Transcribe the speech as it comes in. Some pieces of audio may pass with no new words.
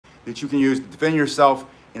that you can use to defend yourself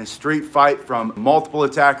in a street fight from multiple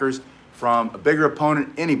attackers, from a bigger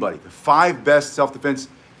opponent, anybody. The 5 best self-defense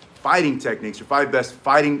fighting techniques, or 5 best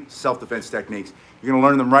fighting self-defense techniques. You're gonna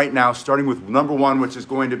learn them right now, starting with number 1, which is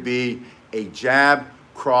going to be a jab,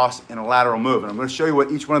 cross, and a lateral move. And I'm gonna show you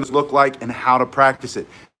what each one of those look like and how to practice it.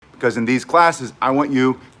 Because in these classes, I want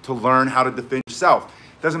you to learn how to defend yourself.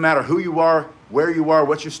 It doesn't matter who you are, where you are,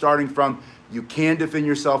 what you're starting from, you can defend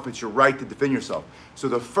yourself. It's your right to defend yourself. So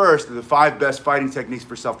the first of the 5 best fighting techniques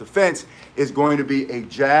for self-defense is going to be a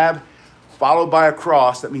jab, followed by a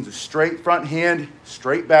cross. That means a straight front hand,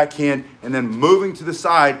 straight back hand, and then moving to the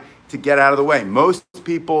side to get out of the way. Most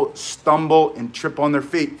people stumble and trip on their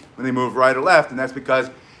feet when they move right or left, and that's because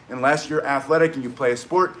unless you're athletic and you play a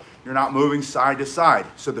sport, you're not moving side to side.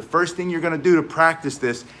 So the first thing you're gonna do to practice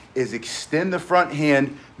this is extend the front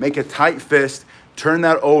hand, make a tight fist, turn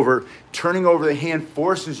that over. Turning over the hand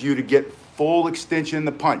forces you to get full extension in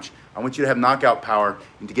the punch. I want you to have knockout power,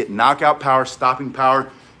 and to get knockout power, stopping power,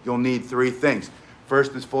 you'll need 3 things.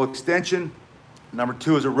 First is full extension. Number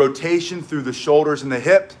 2 is a rotation through the shoulders and the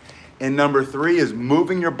hips. And number 3 is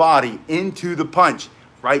moving your body into the punch,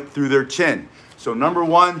 right through their chin. So number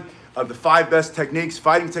 1 of the 5 best techniques,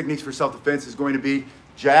 fighting techniques for self-defense, is going to be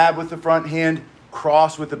jab with the front hand,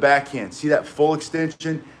 cross with the back hand. See that full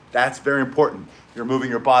extension? That's very important. You're moving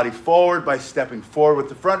your body forward by stepping forward with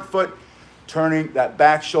the front foot, turning that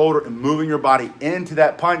back shoulder and moving your body into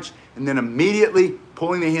that punch, and then immediately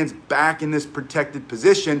pulling the hands back in this protected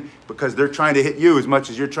position because they're trying to hit you as much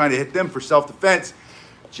as you're trying to hit them for self-defense.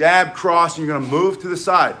 Jab, cross, and you're gonna move to the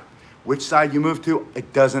side. Which side you move to,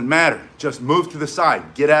 it doesn't matter. Just move to the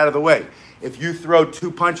side, get out of the way. If you throw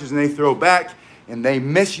 2 punches and they throw back and they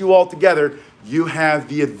miss you altogether, you have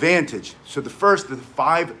the advantage. So the first of the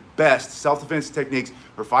 5 best self-defense techniques,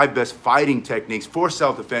 or 5 best fighting techniques for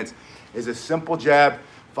self-defense, is a simple jab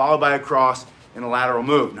followed by a cross and a lateral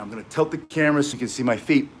move. Now I'm gonna tilt the camera so you can see my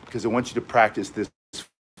feet because I want you to practice this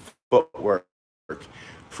footwork.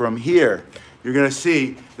 From here, you're gonna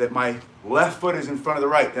see that my left foot is in front of the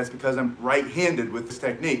right. That's because I'm right-handed with this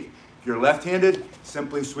technique. If you're left-handed,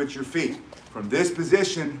 simply switch your feet. From this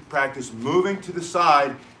position, practice moving to the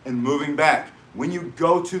side and moving back. When you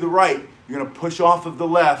go to the right, you're gonna push off of the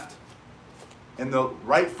left, and the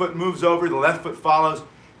right foot moves over, the left foot follows,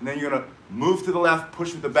 and then you're gonna move to the left,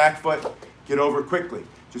 push with the back foot, get over quickly.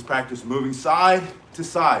 Just practice moving side to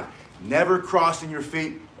side, never crossing your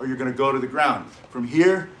feet or you're gonna go to the ground. From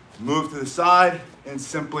here, move to the side and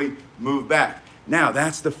simply move back. Now,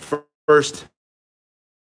 that's the first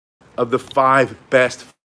of the 5 best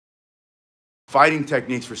fighting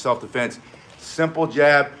techniques for self-defense. Simple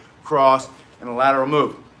jab, cross, and a lateral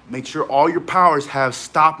move. Make sure all your powers have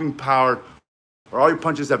stopping power, or all your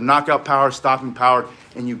punches have knockout power, stopping power,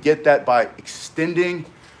 and you get that by extending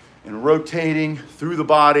and rotating through the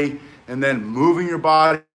body and then moving your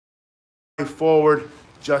body forward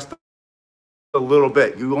just a little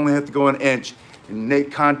bit. You only have to go an inch and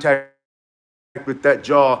make contact with that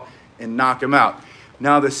jaw and knock him out.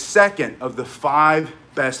 Now, the second of the 5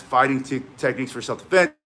 best fighting techniques for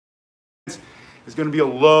self-defense is going to be a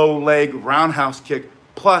low leg roundhouse kick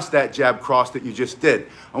plus that jab cross that you just did.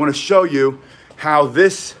 I want to show you how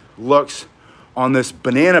this looks on this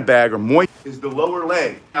banana bag or moist is the lower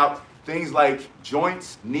leg. Now, things like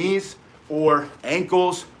joints, knees, or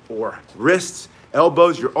ankles, or wrists,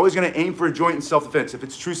 elbows, you're always gonna aim for a joint in self-defense if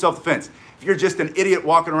it's true self-defense. If you're just an idiot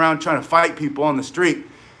walking around trying to fight people on the street,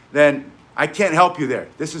 then I can't help you there.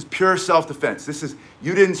 This is pure self-defense. This is,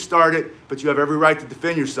 you didn't start it, but you have every right to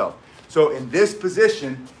defend yourself. So in this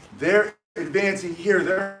position, they're advancing here,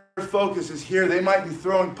 their focus is here, they might be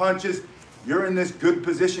throwing punches. You're in this good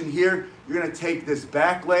position here. You're gonna take this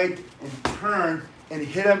back leg and turn and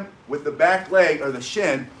hit them with the back leg or the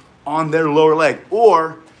shin on their lower leg.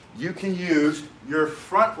 Or you can use your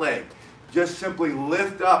front leg. Just simply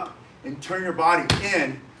lift up and turn your body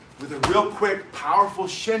in with a real quick, powerful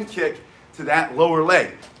shin kick to that lower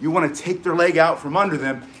leg. You wanna take their leg out from under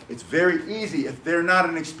them. It's very easy. If they're not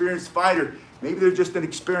an experienced fighter, maybe they're just an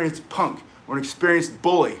experienced punk or an experienced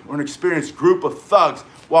bully or an experienced group of thugs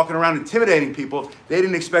walking around intimidating people. They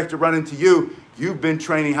didn't expect to run into you. You've been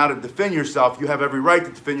training how to defend yourself. You have every right to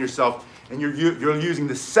defend yourself. And you're using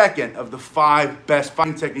the second of the 5 best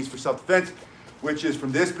fighting techniques for self-defense, which is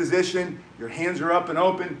from this position, your hands are up and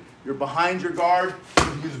open, you're behind your guard,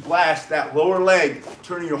 you use blast, that lower leg,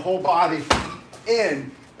 turning your whole body in,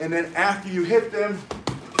 and then after you hit them,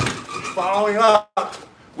 following up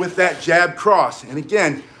with that jab cross. And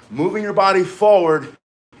again, moving your body forward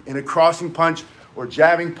in a crossing punch or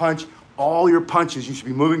jabbing punch all your punches, you should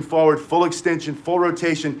be moving forward, full extension, full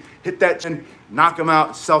rotation, hit that chin, knock them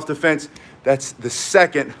out, self-defense. That's the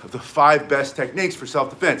second of the 5 best techniques for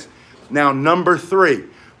self-defense. Now, number 3,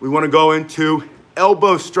 we want to go into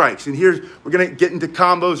elbow strikes. And we're going to get into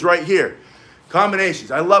combos right here.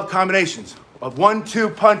 Combinations. I love combinations. A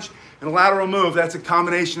 1-2 punch and a lateral move, that's a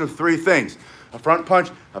combination of 3 things. A front punch,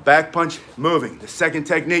 a back punch, moving. The second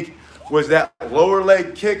technique was that lower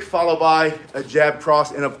leg kick followed by a jab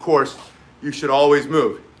cross. And of course, you should always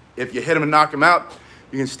move. If you hit him and knock him out,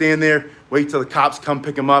 you can stand there, wait till the cops come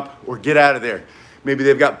pick him up, or get out of there. Maybe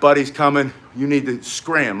they've got buddies coming. You need to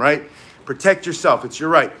scram, right? Protect yourself. It's your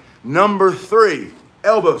right. Number 3,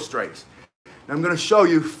 elbow strikes. Now I'm going to show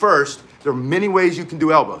you first, there are many ways you can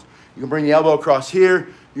do elbows. You can bring the elbow across here.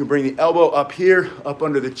 You can bring the elbow up here, up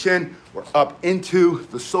under the chin, or up into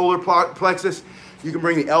the solar plexus. You can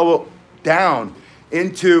bring the elbow down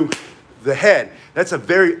into the head. That's a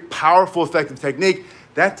very powerful, effective technique.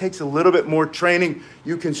 That takes a little bit more training.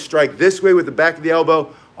 You can strike this way with the back of the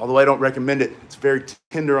elbow, although I don't recommend it. It's very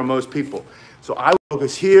tender on most people. So I would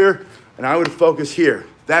focus here, and I would focus here.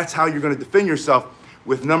 That's how you're going to defend yourself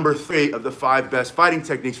with number 3 of the 5 best fighting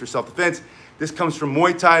techniques for self-defense. This comes from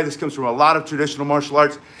Muay Thai. This comes from a lot of traditional martial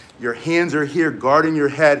arts. Your hands are here guarding your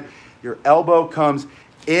head. Your elbow comes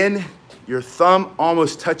in. Your thumb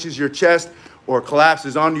almost touches your chest or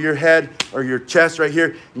collapses onto your head or your chest right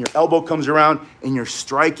here. And your elbow comes around and you're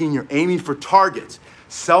striking. You're aiming for targets.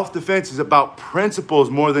 Self-defense is about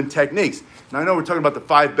principles more than techniques. Now, I know we're talking about the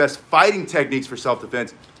 5 best fighting techniques for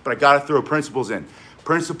self-defense, but I got to throw principles in.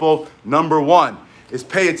 Principle number 1 is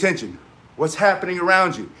pay attention. What's happening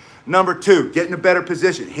around you? Number 2, get in a better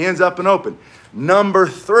position, hands up and open. Number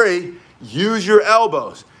 3, use your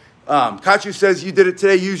elbows. Kachu says you did it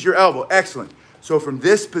today, use your elbow. Excellent. So from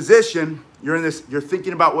this position, you're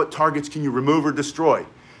thinking about what targets can you remove or destroy.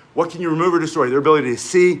 What can you remove or destroy? Their ability to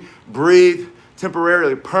see, breathe,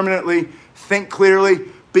 temporarily, permanently, think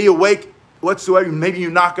clearly, be awake whatsoever. Maybe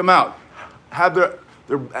you knock them out. Have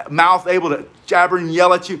their mouth able to jabber and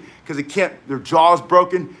yell at you because their jaw's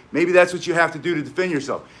broken. Maybe that's what you have to do to defend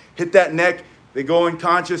yourself. Hit that neck, they go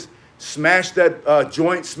unconscious, smash that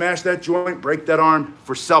joint, break that arm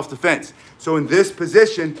for self-defense. So in this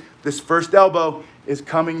position, this first elbow is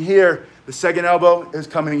coming here. The second elbow is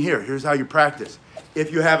coming here. Here's how you practice.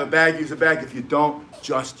 If you have a bag, use a bag. If you don't,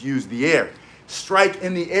 just use the air. Strike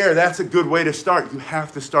in the air, that's a good way to start. You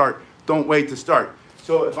have to start, don't wait to start.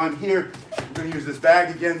 So if I'm here, I'm gonna use this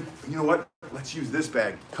bag again. You know what? Let's use this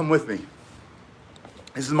bag. Come with me.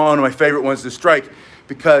 This is one of my favorite ones to strike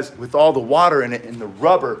because with all the water in it and the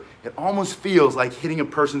rubber, it almost feels like hitting a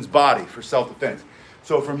person's body for self-defense.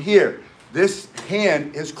 So from here, this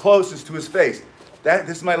hand is closest to his face.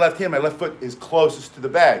 This is my left hand, my left foot is closest to the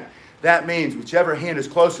bag. That means whichever hand is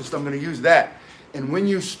closest, I'm gonna use that. And when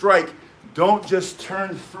you strike, don't just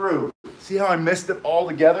turn through. See how I missed it all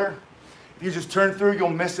together? If you just turn through, you'll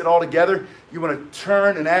miss it all together. You wanna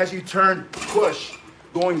turn, and as you turn, push,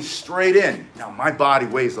 going straight in. Now, my body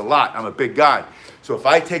weighs a lot. I'm a big guy. So if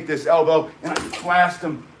I take this elbow and I blast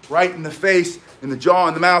him right in the face, in the jaw,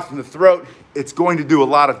 in the mouth, in the throat, it's going to do a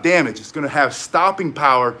lot of damage. It's going to have stopping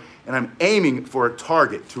power, and I'm aiming for a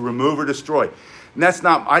target to remove or destroy. And that's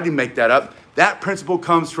not, I didn't make that up. That principle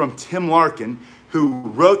comes from Tim Larkin, who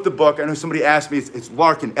wrote the book. I know somebody asked me, it's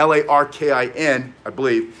Larkin, L-A-R-K-I-N, I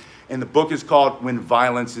believe. And the book is called When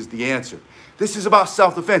Violence is the Answer. This is about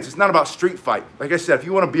self-defense. It's not about street fight. Like I said, if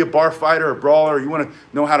you want to be a bar fighter, a brawler, or you want to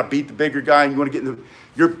know how to beat the bigger guy, and you want to get into,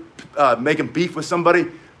 you're making beef with somebody,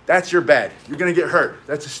 that's your bad. You're going to get hurt.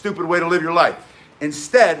 That's a stupid way to live your life.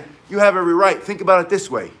 Instead, you have every right. Think about it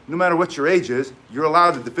this way. No matter what your age is, you're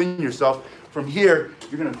allowed to defend yourself. From here,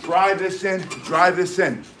 you're going to drive this in, drive this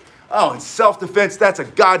in. Oh, and self-defense, that's a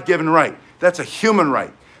God-given right. That's a human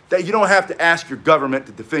right. That you don't have to ask your government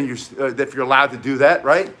to defend if you're allowed to do that,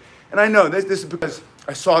 right? And I know this is because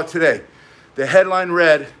I saw it today. The headline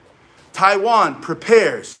read, Taiwan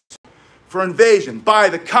prepares for invasion by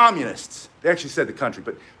the communists. They actually said the country,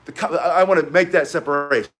 but I want to make that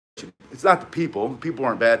separation. It's not the people. The people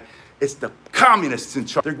aren't bad. It's the communists in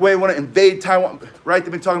charge. They want to invade Taiwan, right?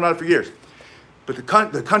 They've been talking about it for years. But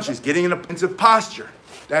the country's getting in a defensive posture.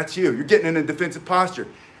 That's you. You're getting in a defensive posture.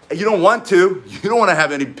 And you don't want to. You don't want to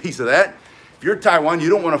have any piece of that. If you're Taiwan, you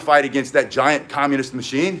don't want to fight against that giant communist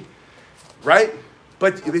machine. Right?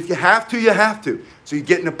 But if you have to, you have to. So you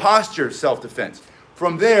get in a posture of self-defense.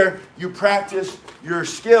 From there, you practice your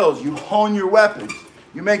skills. You hone your weapons.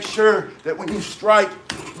 You make sure that when you strike,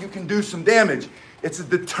 you can do some damage. It's a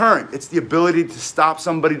deterrent. It's the ability to stop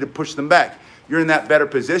somebody, to push them back. You're in that better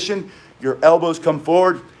position. Your elbows come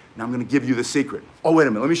forward. Now I'm gonna give you the secret. Oh, wait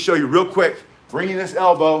a minute, let me show you real quick. Bringing this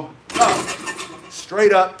elbow up,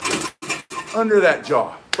 straight up, under that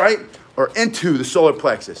jaw, right? Or into the solar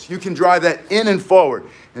plexus. You can drive that in and forward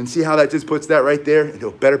and see how that just puts that right there into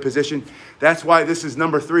a better position. That's why this is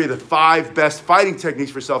number 3 of the 5 best fighting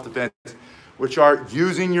techniques for self-defense, which are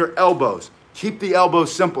using your elbows. Keep the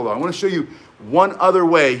elbows simple though. I wanna show you one other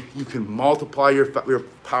way you can multiply your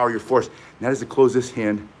power, your force, and that is to close this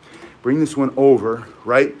hand. Bring this one over,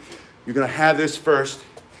 right? You're gonna have this first.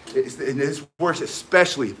 And this works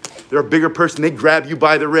especially if they're a bigger person, they grab you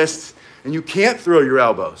by the wrists and you can't throw your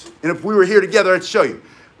elbows. And if we were here together, I'd show you.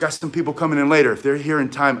 Got some people coming in later. If they're here in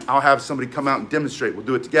time, I'll have somebody come out and demonstrate. We'll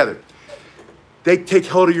do it together. They take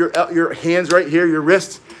hold of your hands right here, your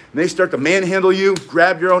wrists, and they start to manhandle you,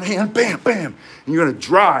 grab your own hand, bam, bam. And you're gonna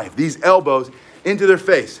drive these elbows into their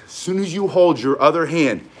face. As soon as you hold your other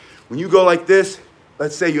hand, when you go like this,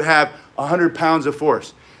 let's say you have 100 pounds of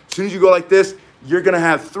force. As soon as you go like this, you're gonna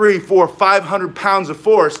have 300, 400, 500 pounds of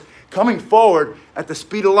force coming forward at the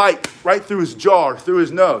speed of light, right through his jaw or through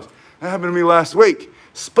his nose. That happened to me last week.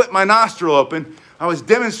 Split my nostril open. I was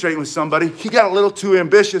demonstrating with somebody. He got a little too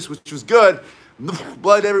ambitious, which was good.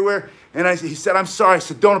 Blood everywhere. And he said, I'm sorry. I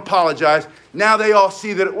said, don't apologize. Now they all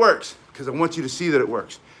see that it works because I want you to see that it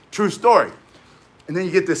works. True story. And then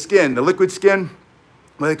you get the skin, the liquid skin,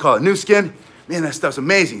 what do they call it, new skin. Man, that stuff's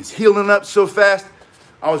amazing. It's healing up so fast.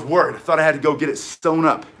 I was worried. I thought I had to go get it sewn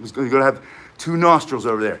up. It was going to have 2 nostrils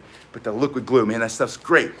over there. But the liquid glue, man, that stuff's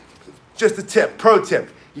great. Just a tip, pro tip.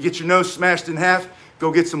 You get your nose smashed in half,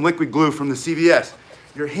 go get some liquid glue from the CVS.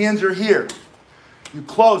 Your hands are here. You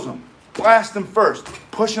close them, blast them first,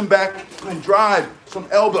 push them back, and drive some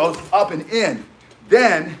elbows up and in.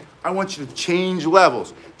 Then I want you to change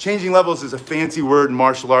levels. Changing levels is a fancy word in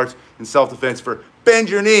martial arts and self-defense for bend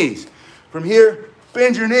your knees. From here,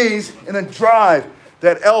 bend your knees and then drive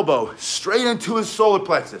that elbow straight into his solar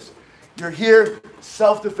plexus. You're here,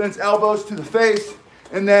 self-defense elbows to the face,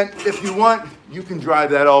 and then if you want, you can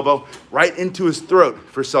drive that elbow right into his throat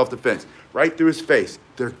for self-defense, right through his face.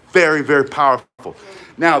 They're very, very powerful.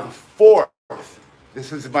 Now, the 4th,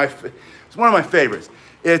 this is it's one of my favorites.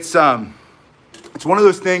 It's one of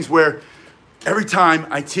those things where every time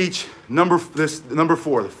I teach number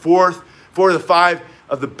 4, the 4 of the 5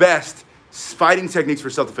 of the best fighting techniques for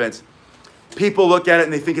self-defense, people look at it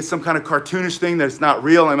and they think it's some kind of cartoonish thing, that it's not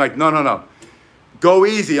real. I'm like, no, no, no. Go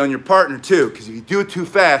easy on your partner too, because if you do it too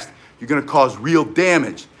fast, you're gonna cause real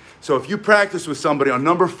damage. So if you practice with somebody on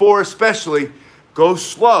number 4 especially, go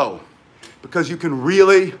slow, because you can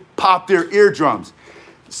really pop their eardrums.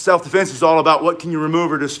 Self-defense is all about what can you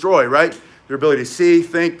remove or destroy, right? Your ability to see,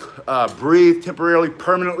 think, breathe temporarily,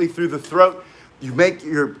 permanently through the throat. You make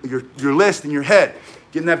your list in your head,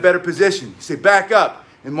 get in that better position. You say, back up.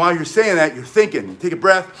 And while you're saying that, you're thinking. You take a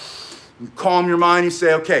breath, you calm your mind, you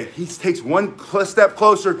say, okay, he takes one step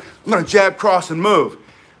closer, I'm gonna jab, cross, and move. I'm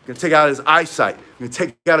gonna take out his eyesight. I'm gonna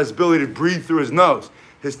take out his ability to breathe through his nose,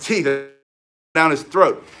 his teeth, down his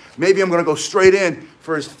throat. Maybe I'm gonna go straight in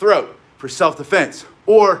for his throat, for self-defense.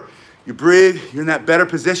 Or you breathe, you're in that better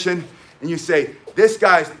position, and you say, this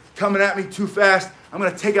guy's coming at me too fast, I'm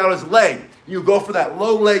gonna take out his leg. You go for that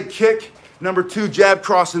low leg kick. Number 2, jab,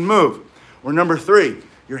 cross, and move. Or number 3,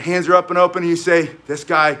 your hands are up and open and you say, this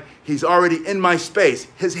guy, he's already in my space.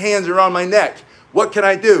 His hands are on my neck. What can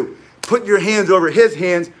I do? Put your hands over his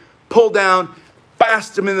hands, pull down,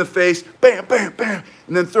 blast him in the face, bam, bam, bam,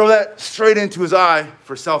 and then throw that straight into his eye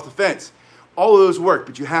for self-defense. All of those work,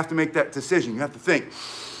 but you have to make that decision. You have to think,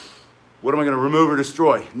 what am I gonna remove or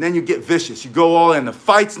destroy? And then you get vicious. You go all in. The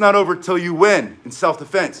fight's not over till you win in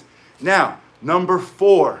self-defense. Now, number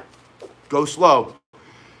 4, go slow.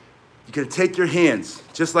 You're gonna take your hands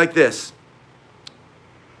just like this,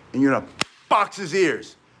 and you're gonna box his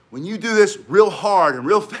ears. When you do this real hard and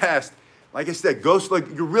real fast, like I said, go slow.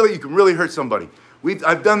 You can really hurt somebody.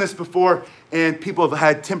 I've done this before, and people have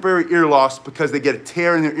had temporary ear loss because they get a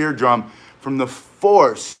tear in their eardrum from the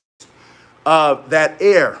force of that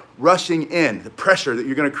air rushing in, the pressure that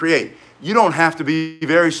you're gonna create. You don't have to be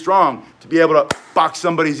very strong to be able to box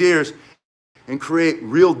somebody's ears and create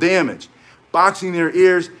real damage. Boxing their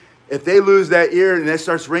ears, if they lose that ear and it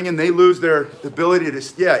starts ringing, they lose their ability to,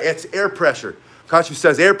 it's air pressure. Kachu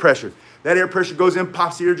says air pressure. That air pressure goes in,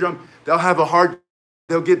 pops the eardrum,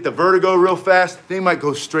 they'll get the vertigo real fast, they might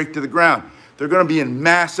go straight to the ground. They're gonna be in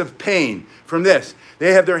massive pain from this.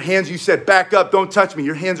 They have their hands, you said, back up, don't touch me.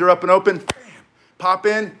 Your hands are up and open, bam, pop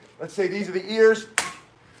in. Let's say these are the ears,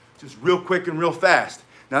 just real quick and real fast.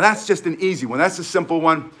 Now that's just an easy one, that's a simple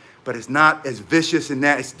one, but it's not as vicious and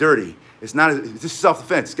it's dirty. It's not, it's just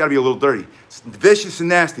self-defense, it's gotta be a little dirty. It's vicious and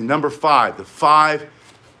nasty, number 5, the 5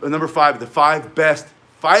 Number 5, the 5 best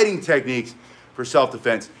fighting techniques for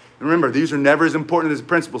self-defense. And remember, these are never as important as the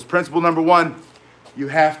principles. Principle number 1, you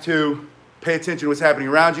have to pay attention to what's happening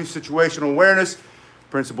around you, situational awareness.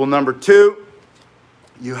 Principle number 2,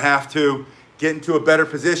 you have to get into a better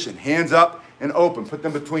position. Hands up and open. Put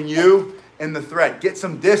them between you and the threat. Get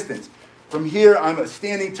some distance. From here, I'm a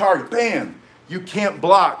standing target. Bam! You can't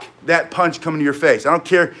block that punch coming to your face. I don't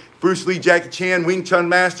care, Bruce Lee, Jackie Chan, Wing Chun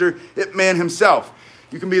master, Ip Man himself.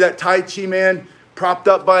 You can be that Tai Chi man propped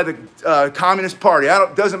up by the Communist Party.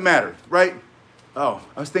 Doesn't matter, right? Oh,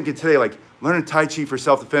 I was thinking today, like, learning Tai Chi for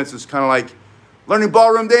self-defense is kind of like learning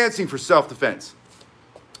ballroom dancing for self-defense.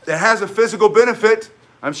 It has a physical benefit.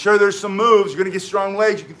 I'm sure there's some moves. You're going to get strong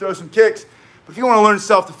legs. You can throw some kicks. But if you want to learn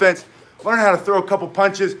self-defense, learn how to throw a couple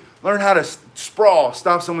punches. Learn how to sprawl,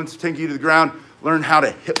 stop someone from taking you to the ground. Learn how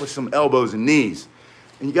to hit with some elbows and knees.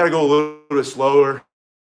 And you got to go a little bit slower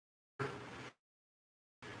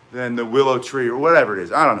than the willow tree or whatever it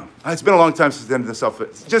is. I don't know. It's been a long time since I've done the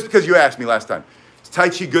self-defense. Just because you asked me last time. Is Tai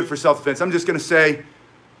Chi good for self-defense? I'm just going to say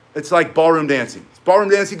it's like ballroom dancing. Is ballroom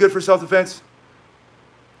dancing good for self-defense?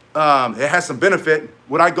 It has some benefit.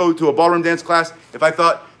 Would I go to a ballroom dance class if I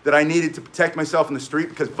thought that I needed to protect myself in the street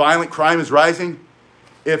because violent crime is rising?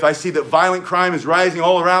 If I see that violent crime is rising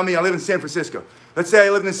all around me, I live in San Francisco. Let's say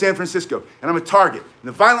I live in San Francisco and I'm a target and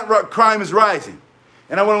the violent crime is rising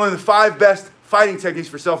and I want to learn the 5 best fighting techniques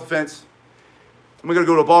for self-defense. Am I going to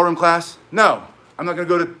go to a ballroom class? No. I'm not going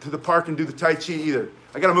to go to the park and do the Tai Chi either.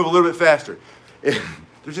 I got to move a little bit faster.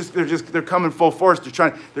 They're coming full force.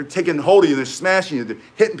 They're taking hold of you. They're smashing you. They're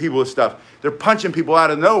hitting people with stuff. They're punching people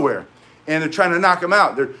out of nowhere. And they're trying to knock them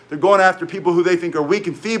out. They're going after people who they think are weak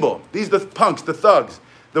and feeble. These are the punks, the thugs,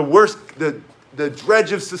 the worst, the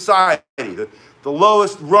dredge of society, the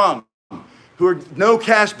lowest rung, who are no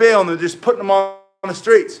cash bail and they're just putting them on the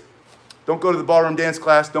streets. Don't go to the ballroom dance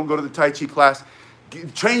class. Don't go to the Tai Chi class.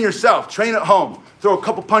 Train yourself. Train at home. Throw a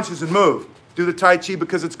couple punches and move. Do the Tai Chi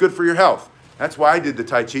because it's good for your health. That's why I did the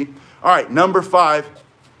Tai Chi. All right, number 5.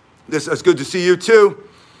 It's good to see you too.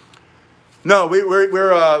 No,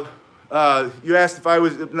 you asked if I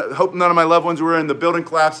was, hope none of my loved ones were in the building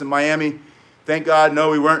collapse in Miami. Thank God,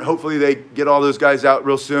 no, we weren't. Hopefully they get all those guys out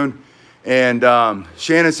real soon. And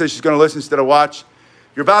Shannon says she's going to listen instead of watch.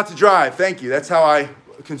 You're about to drive. Thank you. That's how I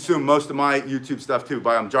consume most of my YouTube stuff too,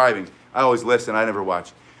 by I'm driving. I always listen. I never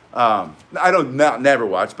watch. I don't never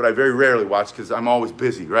watch, but I very rarely watch because I'm always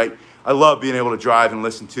busy, right? I love being able to drive and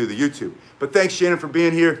listen to the YouTube. But thanks, Shannon, for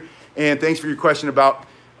being here. And thanks for your question about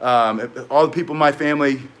all the people in my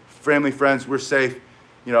family, friends, we're safe.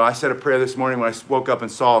 You know, I said a prayer this morning when I woke up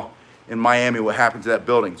and saw in Miami what happened to that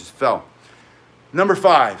building. Just fell. Number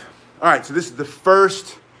 5. All right, so this is the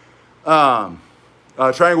first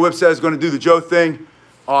Triangle Whip says going to do the Joe thing.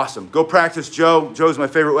 Awesome. Go practice Joe. Joe's my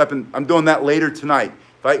favorite weapon. I'm doing that later tonight.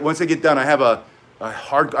 Once I get done, I have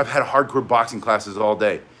I've had hardcore boxing classes all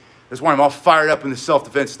day. That's why I'm all fired up in the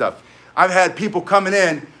self-defense stuff. I've had people coming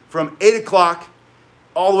in from 8 o'clock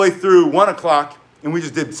all the way through 1 o'clock, and we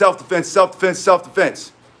just did self-defense, self-defense,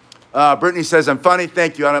 self-defense. Brittany says, I'm funny.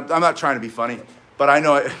 Thank you. I'm not trying to be funny, but I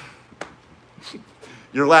know it.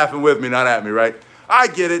 You're laughing with me, not at me, right? I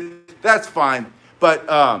get it. That's fine. But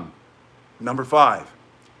number 5,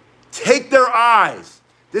 take their eyes.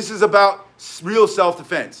 This is about real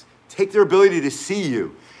self-defense. Take their ability to see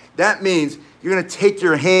you. That means you're going to take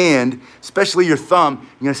your hand, especially your thumb,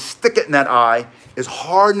 you're going to stick it in that eye as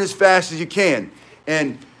hard and as fast as you can.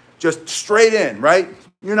 And just straight in, right?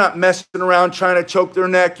 You're not messing around trying to choke their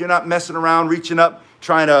neck. You're not messing around reaching up,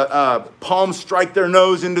 trying to palm strike their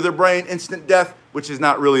nose into their brain, instant death, which is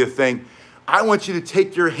not really a thing. I want you to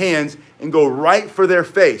take your hands and go right for their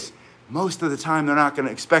face. Most of the time, they're not going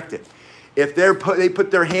to expect it. If they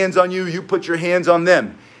put their hands on you, you put your hands on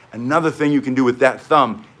them. Another thing you can do with that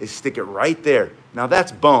thumb is stick it right there. Now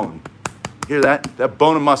that's bone. Hear that? That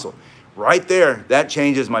bone and muscle. Right there, that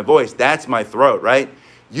changes my voice. That's my throat, right?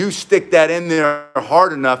 You stick that in there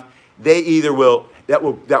hard enough, they either will, that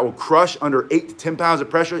will crush under 8 to 10 pounds of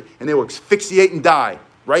pressure, and they will asphyxiate and die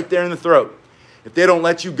right there in the throat. If they don't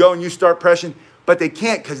let you go and you start pressing, but they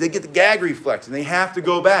can't because they get the gag reflex and they have to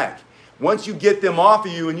go back. Once you get them off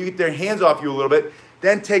of you and you get their hands off you a little bit,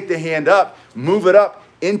 then take the hand up, move it up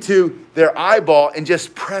into their eyeball and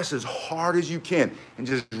just press as hard as you can and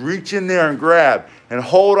just reach in there and grab and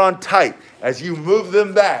hold on tight as you move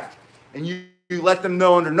them back and you let them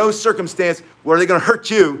know under no circumstance where they're going to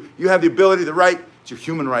hurt you. You have the ability, the right, it's your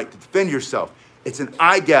human right to defend yourself. It's an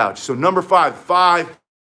eye gouge. So number 5, 5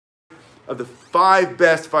 of the 5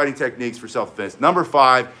 best fighting techniques for self-defense. Number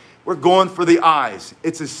 5, we're going for the eyes.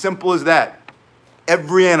 It's as simple as that.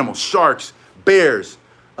 Every animal, sharks, bears,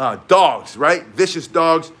 dogs, right? Vicious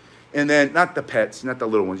dogs. And then, not the pets, not the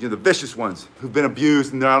little ones, the vicious ones who've been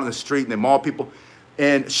abused and they're out in the street and they maul people.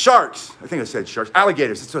 And sharks, I think I said sharks,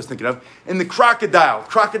 alligators, that's what I was thinking of. And the crocodile,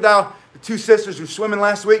 the two sisters who were swimming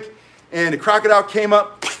last week, and the crocodile came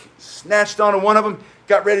up, snatched onto one of them,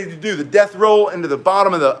 got ready to do the death roll into the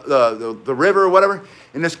bottom of the river or whatever.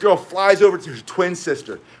 And this girl flies over to her twin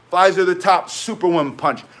sister, flies over the top, superwoman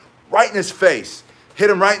punch, right in his face, hit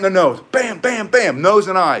him right in the nose, bam, bam, bam, nose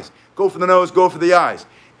and eyes. Go for the nose, go for the eyes.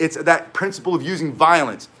 It's that principle of using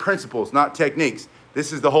violence, principles, not techniques.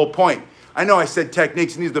 This is the whole point. I know I said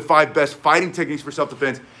techniques, and these are the 5 best fighting techniques for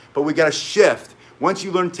self-defense, but we got to shift. Once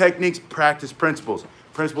you learn techniques, practice principles.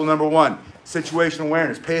 Principle number 1, situational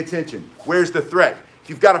awareness. Pay attention. Where's the threat? If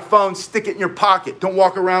you've got a phone, stick it in your pocket. Don't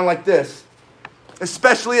walk around like this,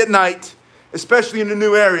 especially at night, especially in a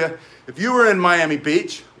new area. If you were in Miami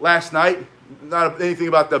Beach last night, not anything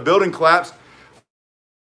about the building collapse,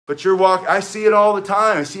 but you're walking, I see it all the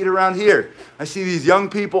time. I see it around here. I see these young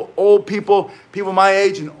people, old people, people my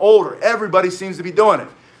age and older. Everybody seems to be doing it.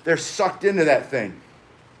 They're sucked into that thing.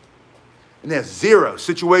 And they have zero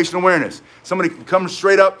situational awareness. Somebody can come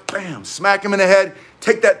straight up, bam, smack them in the head,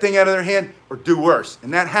 take that thing out of their hand, or do worse.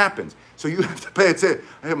 And that happens. So you have to pay attention.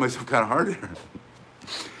 I hit myself kind of hard here.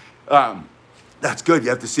 That's good. You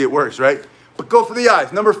have to see it works, right? But go for the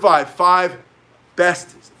eyes. Number 5 best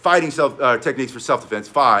fighting techniques for self-defense.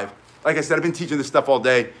 5. Like I said, I've been teaching this stuff all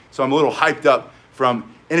day, so I'm a little hyped up and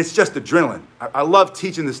it's just adrenaline. I love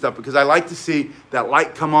teaching this stuff because I like to see that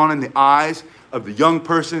light come on in the eyes of the young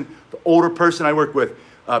person, the older person. I work with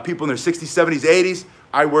people in their 60s, 70s, 80s.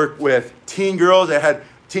 I work with teen girls. I had a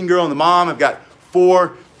teen girl and the mom. I've got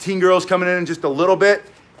 4 teen girls coming in just a little bit.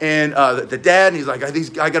 And the dad, and he's like,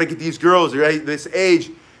 I got to get these girls, right? This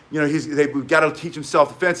age, we've got to teach them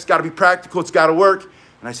self-defense. It's got to be practical. It's got to work.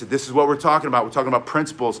 And I said, this is what we're talking about. We're talking about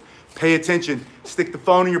principles. Pay attention. Stick the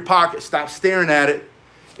phone in your pocket. Stop staring at it.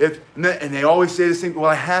 And they always say this thing, well,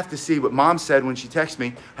 I have to see what mom said when she texts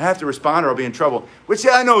me. I have to respond or I'll be in trouble. Which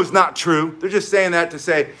I know is not true. They're just saying that to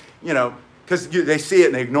say, because they see it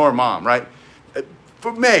and they ignore mom, right?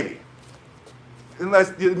 Maybe.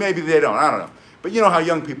 Unless, maybe they don't. I don't know. But you know how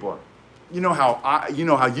young people are. You know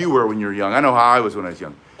how you were when you were young. I know how I was when I was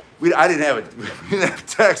young. We didn't have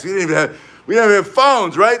text. We didn't even have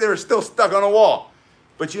phones, right? They were still stuck on a wall.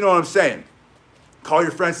 But you know what I'm saying. Call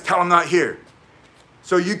your friends, tell them not here.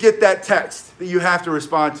 So you get that text that you have to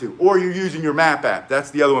respond to, or you're using your map app. That's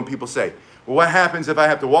the other one people say. Well, what happens if I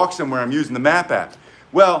have to walk somewhere, I'm using the map app?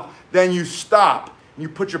 Well, then you stop, and you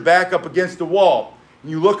put your back up against the wall, and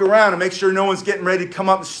you look around and make sure no one's getting ready to come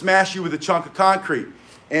up and smash you with a chunk of concrete.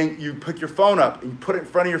 And you pick your phone up, and you put it in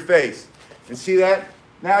front of your face. And see that?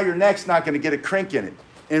 Now your neck's not going to get a crink in it.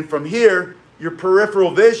 And from here, your peripheral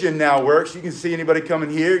vision now works. You can see anybody coming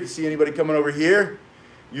here. You can see anybody coming over here.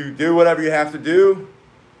 You do whatever you have to do.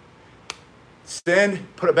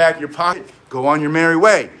 Send, put it back in your pocket, go on your merry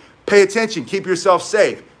way. Pay attention, keep yourself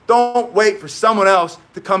safe. Don't wait for someone else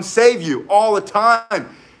to come save you all the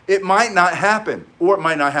time. It might not happen, or it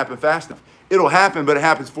might not happen fast enough. It'll happen, but it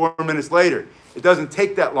happens 4 minutes later. It doesn't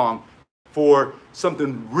take that long for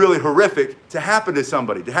something really horrific to happen to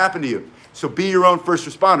somebody, to happen to you. So be your own first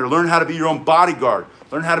responder. Learn how to be your own bodyguard.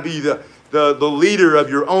 Learn how to be the leader of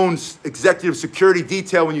your own executive security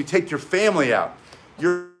detail when you take your family out.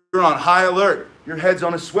 You're on high alert. Your head's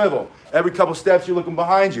on a swivel. Every couple steps you're looking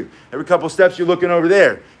behind you. Every couple steps you're looking over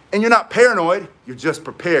there. And you're not paranoid. You're just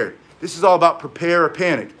prepared. This is all about prepare or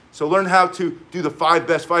panic. So learn how to do the 5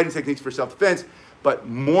 best fighting techniques for self-defense. But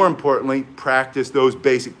more importantly, practice those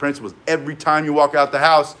basic principles. Every time you walk out the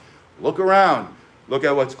house, look around. Look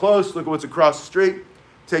at what's close. Look at what's across the street.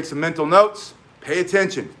 Take some mental notes. Pay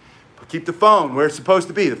attention. But keep the phone where it's supposed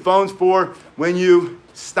to be. The phone's for when you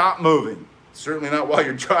stop moving. Certainly not while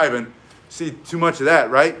you're driving. See too much of that,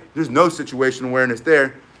 right? There's no situational awareness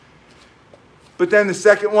there. But then the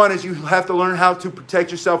second one is you have to learn how to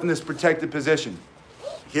protect yourself in this protected position.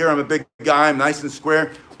 Here I'm a big guy. I'm nice and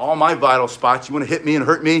square. All my vital spots. You want to hit me and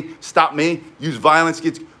hurt me, stop me, use violence,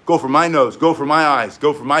 go for my nose, go for my eyes,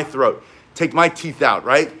 go for my throat. Take my teeth out,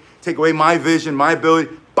 right? Take away my vision, my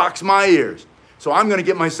ability, box my ears. So I'm going to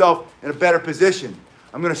get myself in a better position.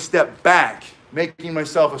 I'm going to step back, making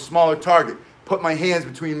myself a smaller target. Put my hands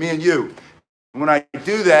between me and you. When I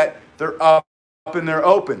do that, they're up and they're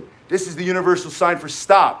open. This is the universal sign for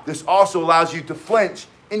stop. This also allows you to flinch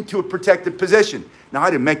into a protected position. Now, I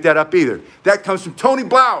didn't make that up either. That comes from Tony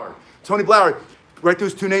Blauer. Tony Blauer, write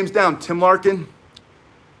those 2 names down. Tim Larkin,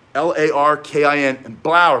 L-A-R-K-I-N, and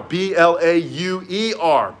Blauer,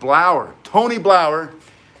 B-L-A-U-E-R, Blauer. Tony Blauer.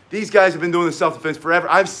 These guys have been doing the self-defense forever.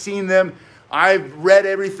 I've seen them I've read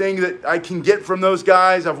everything that I can get from those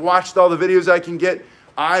guys. I've watched all the videos I can get.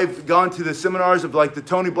 I've gone to the seminars of like the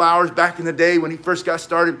Tony Blauers back in the day when he first got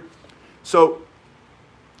started. So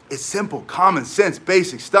it's simple, common sense,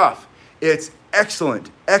 basic stuff. It's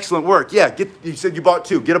excellent, excellent work. Yeah, you said you bought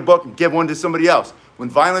 2. Get a book and give one to somebody else. When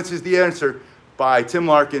Violence is the Answer by Tim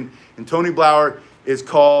Larkin and Tony Blauer is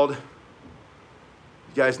called, you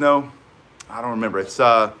guys know? I don't remember. It's,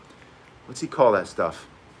 what's he call that stuff?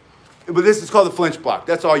 But this is called the flinch block.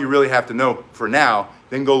 That's all you really have to know for now.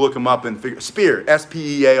 Then go look them up and figure, SPEAR,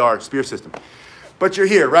 S-P-E-A-R, SPEAR system. But you're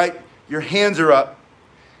here, right? Your hands are up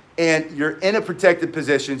and you're in a protected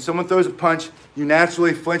position. Someone throws a punch, you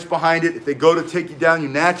naturally flinch behind it. If they go to take you down, you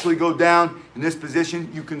naturally go down. In this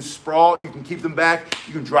position, you can sprawl, you can keep them back,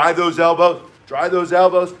 you can drive those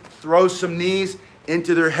elbows, throw some knees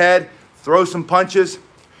into their head, throw some punches.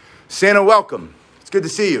 Santa, welcome. It's good to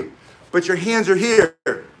see you. But your hands are here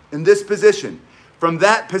in this position. From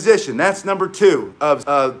that position, that's number 2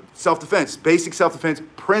 of self-defense, basic self-defense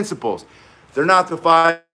principles. They're not the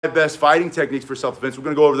 5 best fighting techniques for self-defense. We're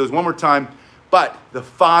going to go over those one more time. But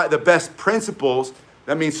the best principles,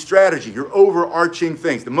 that means strategy, your overarching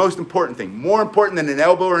things. The most important thing, more important than an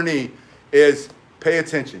elbow or a knee, is pay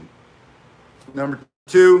attention. Number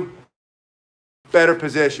 2, better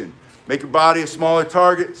position. Make your body a smaller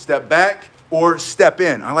target, step back, or step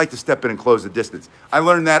in. I like to step in and close the distance. I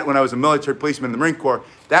learned that when I was a military policeman in the Marine Corps.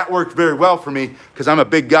 That worked very well for me because I'm a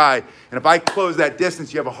big guy. And if I close that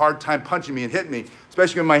distance, you have a hard time punching me and hitting me,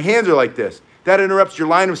 especially when my hands are like this. That interrupts your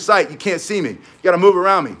line of sight. You can't see me. You got to move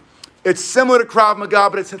around me. It's similar to Krav Maga,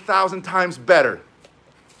 but it's 1,000 times better.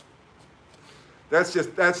 That's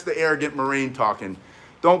the arrogant Marine talking.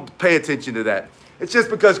 Don't pay attention to that. It's just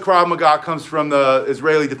because Krav Maga comes from the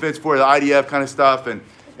Israeli Defense Force, the IDF kind of stuff, and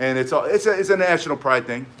it's a national pride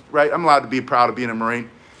thing, right? I'm allowed to be proud of being a Marine.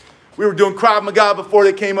 We were doing Krav Maga before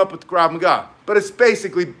they came up with Krav Maga, but it's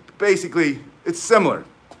basically it's similar.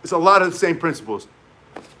 It's a lot of the same principles.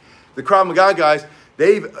 The Krav Maga guys,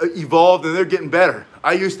 they've evolved and they're getting better.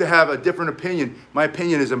 I used to have a different opinion. My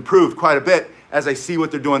opinion has improved quite a bit as I see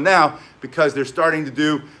what they're doing now because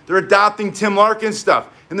they're adopting Tim Larkin stuff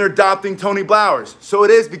and they're adopting Tony Blauer's. So it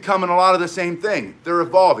is becoming a lot of the same thing. They're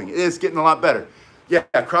evolving. It is getting a lot better. Yeah,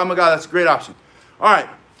 Krav Maga, that's a great option. All right,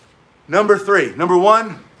 number 3. Number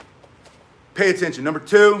 1, pay attention. Number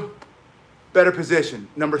 2, better position.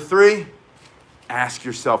 Number 3, ask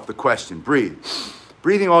yourself the question, breathe.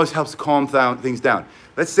 Breathing always helps calm things down.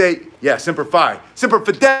 Let's say, yeah, Semper Fi. Semper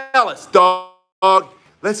Fidelis, dog.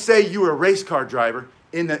 Let's say you were a race car driver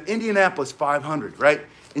in the Indianapolis 500, right?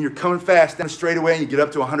 And you're coming fast down the straightaway and you get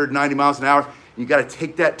up to 190 miles an hour and you got to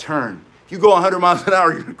take that turn. If you go 100 miles an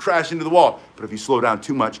hour, you're going to crash into the wall. But if you slow down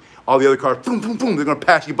too much, all the other cars, boom, boom, boom, they're going to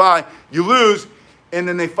pass you by. You lose, and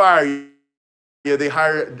then they fire you. Yeah, they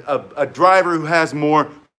hire a driver who has more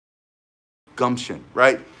gumption,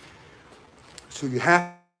 right? So you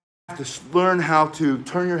have to learn how to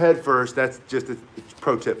turn your head first. That's just a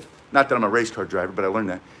pro tip. Not that I'm a race car driver, but I learned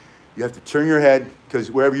that. You have to turn your head because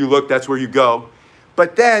wherever you look, that's where you go.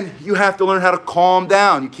 But then you have to learn how to calm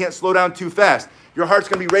down. You can't slow down too fast. Your heart's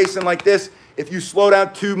going to be racing like this. If you slow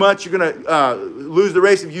down too much, you're going to lose the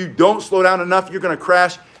race. If you don't slow down enough, you're going to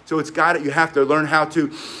crash. So you have to learn how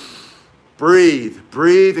to breathe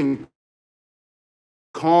and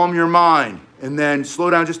calm your mind. And then slow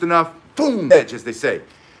down just enough, boom, edge, as they say.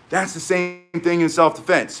 That's the same thing in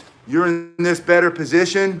self-defense. You're in this better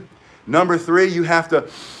position. Number 3, you have to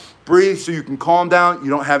breathe so you can calm down. You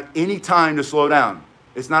don't have any time to slow down.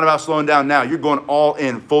 It's not about slowing down now. You're going all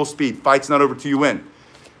in, full speed. Fight's not over till you win.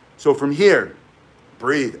 So from here,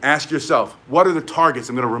 breathe. Ask yourself, what are the targets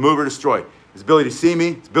I'm going to remove or destroy? His ability to see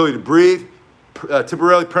me, his ability to breathe,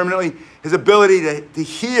 temporarily, permanently, his ability to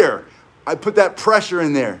hear. I put that pressure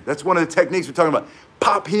in there. That's one of the techniques we're talking about.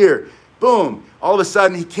 Pop here, boom. All of a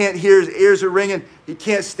sudden, he can't hear, his ears are ringing. He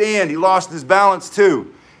can't stand. He lost his balance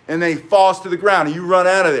too. And then he falls to the ground and you run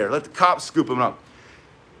out of there. Let the cops scoop him up.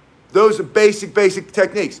 Those are basic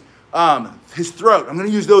techniques. His throat, I'm going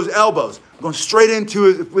to use those elbows. I'm going straight into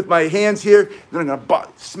it with my hands here. Then I'm going to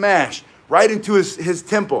smash right into his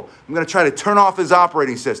temple. I'm going to try to turn off his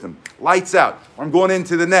operating system. Lights out. Or I'm going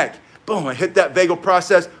into the neck. Boom, I hit that vagal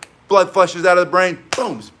process. Blood flushes out of the brain.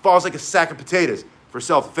 Boom, falls like a sack of potatoes for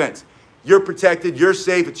self-defense. You're protected. You're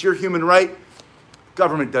safe. It's your human right.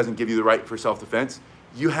 Government doesn't give you the right for self-defense.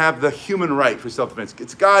 You have the human right for self-defense.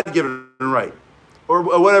 It's God-given right. Or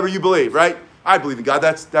whatever you believe, right? I believe in God.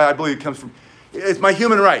 I believe it comes from, it's my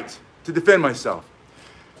human right to defend myself.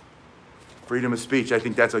 Freedom of speech, I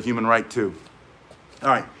think that's a human right too. All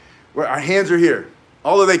right, our hands are here.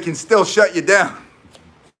 Although they can still shut you down.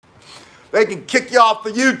 They can kick you off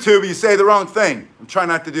the YouTube if you say the wrong thing. I'm trying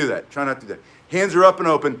not to do that. Try not to do that. Hands are up and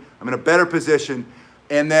open. I'm in a better position.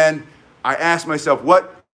 And then I ask myself,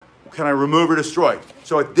 what can I remove or destroy?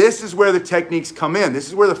 So this is where the techniques come in. This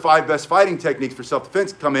is where the 5 best fighting techniques for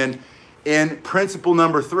self-defense come in principle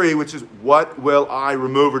number 3, which is what will I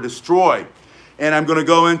remove or destroy? And I'm going to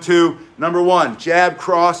go into number 1, jab,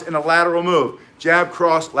 cross, and a lateral move. Jab,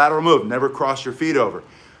 cross, lateral move. Never cross your feet over.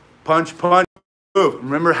 Punch, punch, move.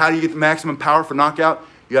 Remember, how do you get the maximum power for knockout?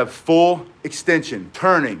 You have full extension,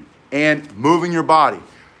 turning, and moving your body.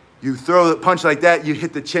 You throw the punch like that, you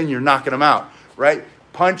hit the chin, you're knocking them out, right?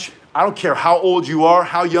 Punch, I don't care how old you are,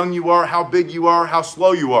 how young you are, how big you are, how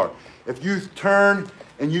slow you are. If you turn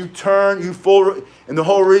and you turn, and the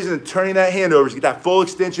whole reason of turning that hand over is to get that full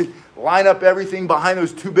extension, line up everything behind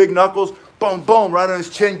those 2 big knuckles, boom, boom, right on his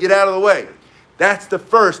chin, get out of the way. That's the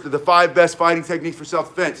first of the 5 best fighting techniques for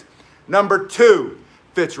self-defense. Number 2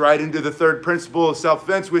 fits right into the 3rd principle of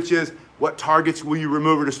self-defense, which is what targets will you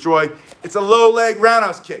remove or destroy? It's a low leg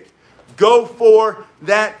roundhouse kick. Go for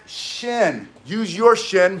that shin. Use your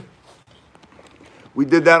shin. We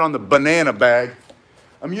did that on the banana bag.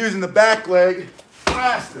 I'm using the back leg.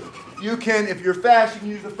 Blast them. You can, if you're fast, you can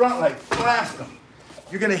use the front leg. Blast them.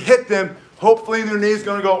 You're going to hit them. Hopefully their knee's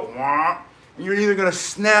going to go, wah, and you're either going to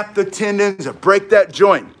snap the tendons or break that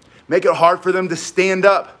joint. Make it hard for them to stand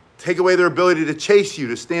up. Take away their ability to chase you,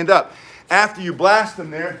 to stand up. After you blast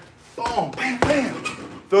them there, boom, bam, bam.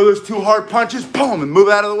 Throw those 2 hard punches, boom, and move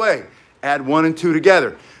out of the way. Add 1 and 2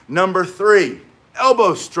 together. Number 3,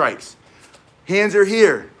 elbow strikes. Hands are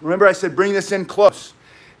here. Remember I said bring this in close.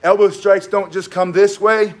 Elbow strikes don't just come this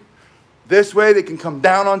way. This way, they can come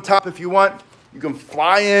down on top if you want. You can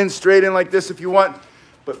fly in, straight in like this if you want,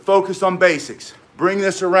 but focus on basics. Bring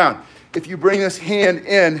this around. If you bring this hand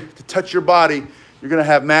in to touch your body, you're gonna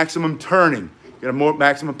have maximum turning. You're gonna have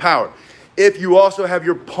maximum power. If you also have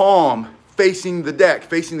your palm facing the deck,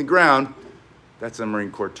 facing the ground, that's a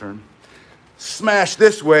Marine Corps term. Smash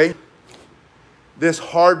this way, this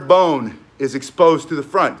hard bone is exposed to the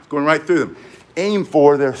front. It's going right through them. Aim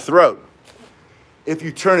for their throat. If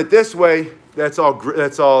you turn it this way, that's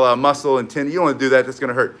all muscle and tendon. You don't want to do that. That's going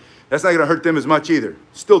to hurt. That's not going to hurt them as much either.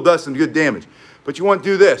 Still does some good damage. But you want to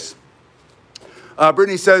do this.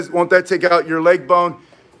 Brittany says, won't that take out your leg bone?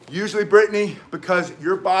 Usually, Brittany, because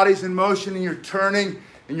your body's in motion and you're turning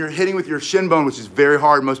and you're hitting with your shin bone, which is very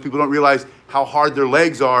hard. Most people don't realize how hard their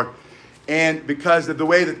legs are. And because of the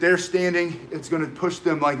way that they're standing, it's going to push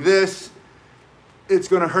them like this. It's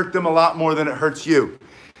going to hurt them a lot more than it hurts you.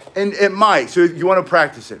 And it might, so you want to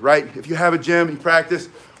practice it, right? If you have a gym, you practice,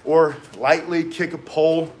 or lightly kick a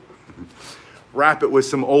pole, wrap it with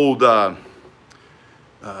some old,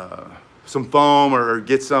 some foam, or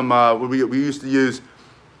get some, we used to use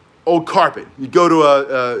old carpet. You go to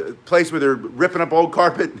a place where they're ripping up old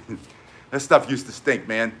carpet. That stuff used to stink,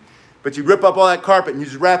 man. But you rip up all that carpet and you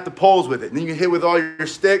just wrap the poles with it. And then you hit with all your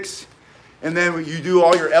sticks. And then you do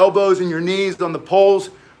all your elbows and your knees on the poles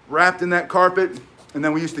wrapped in that carpet. And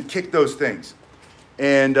then we used to kick those things.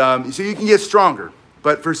 And so you can get stronger.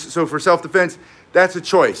 But for self-defense, that's a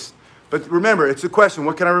choice. But remember, it's a question,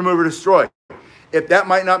 what can I remove or destroy? If that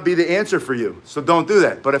might not be the answer for you, so don't do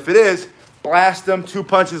that. But if it is, blast them, 2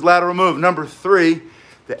 punches, lateral move. Number 3,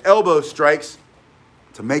 the elbow strikes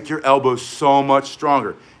to make your elbows so much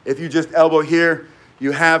stronger. If you just elbow here,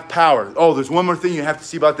 you have power. Oh, there's one more thing you have to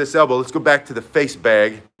see about this elbow. Let's go back to the face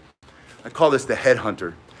bag. I call this the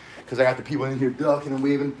headhunter because I got the people in here ducking and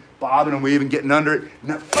weaving, bobbing and weaving, getting under it, and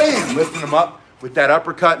then bam, lifting them up with that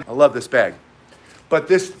uppercut. I love this bag. But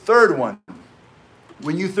this third one,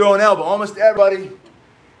 when you throw an elbow, almost everybody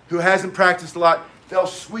who hasn't practiced a lot, they'll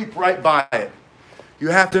sweep right by it. You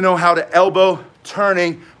have to know how to elbow,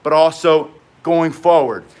 turning, but also going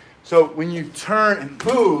forward. So when you turn and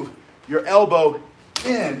move your elbow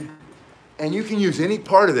in, and you can use any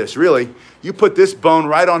part of this, really. You put this bone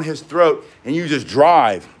right on his throat, and you just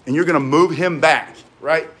drive, and you're going to move him back,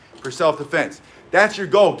 right, for self-defense. That's your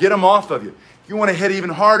goal. Get him off of you. If you want to hit even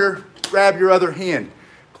harder, grab your other hand.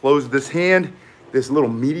 Close this hand, this little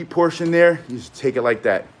meaty portion there. You just take it like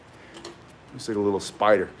that. It's like a little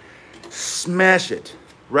spider. Smash it,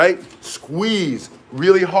 right? Squeeze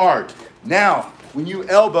really hard. Now, when you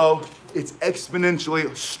elbow, it's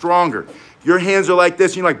exponentially stronger. Your hands are like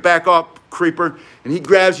this, and you're like, back up, creeper, and he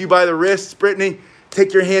grabs you by the wrists, Brittany,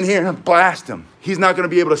 take your hand here and blast him. He's not going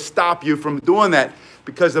to be able to stop you from doing that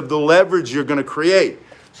because of the leverage you're going to create.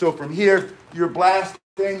 So from here, you're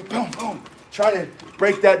blasting, boom, boom. Try to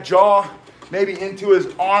break that jaw, maybe into his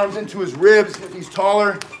arms, into his ribs if he's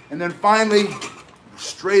taller, and then finally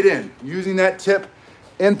straight in, using that tip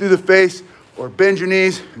in through the face, or bend your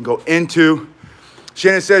knees and go into.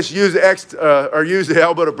 Shannon says use the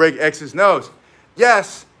elbow to break X's nose.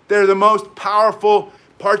 Yes, they're the most powerful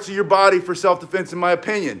parts of your body for self-defense, in my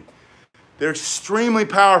opinion. They're extremely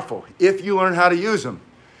powerful if you learn how to use them.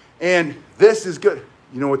 And this is good.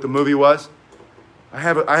 You know what the movie was? I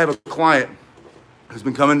have a client who's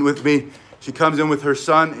been coming with me. She comes in with her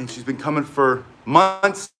son, and she's been coming for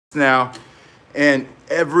months now. And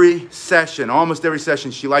every session, almost every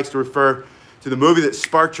session, she likes to refer to the movie that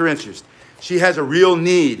sparked her interest. She has a real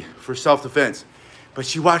need for self-defense. But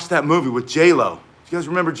she watched that movie with J-Lo. You guys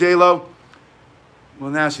remember J-Lo? Well,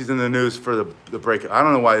 now she's in the news for the breakup. I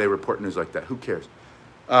don't know why they report news like that. Who cares?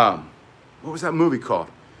 What was that movie called?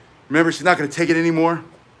 Remember, she's not going to take it anymore.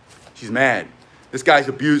 She's mad. This guy's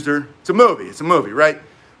abused her. It's a movie, right?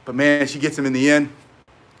 But man, she gets him in the end.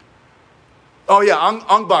 Oh yeah,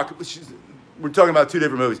 Ong Bak. We're talking about two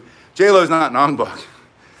different movies. J-Lo's not an Ong Bak.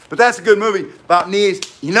 But that's a good movie about knees.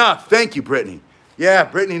 Enough. Thank you, Brittany. Yeah,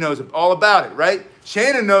 Brittany knows all about it, right?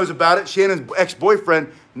 Shannon knows about it. Shannon's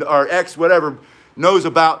ex-boyfriend, or ex-whatever, knows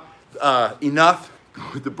about enough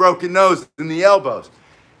with the broken nose and the elbows.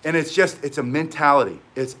 And it's a mentality.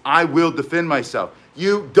 It's, I will defend myself.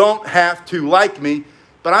 You don't have to like me,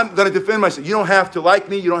 but I'm going to defend myself. You don't have to like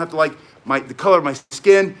me. You don't have to like the color of my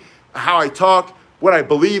skin, how I talk, what I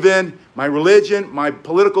believe in, my religion, my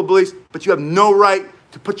political beliefs, but you have no right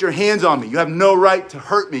to put your hands on me. You have no right to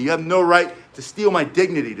hurt me. You have no right to steal my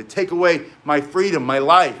dignity, to take away my freedom, my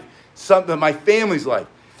life, my family's life.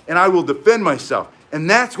 And I will defend myself. And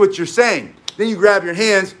that's what you're saying. Then you grab your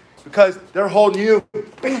hands because they're holding you,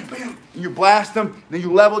 bam, bam, and you blast them, and then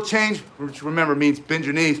you level change, which remember means bend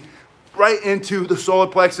your knees, right into the solar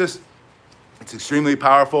plexus. It's extremely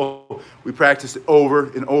powerful. We practice it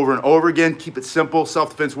over and over and over again. Keep it simple.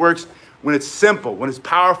 Self-defense works when it's simple, when it's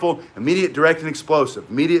powerful, immediate, direct, and explosive.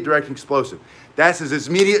 Immediate, direct, and explosive. That's as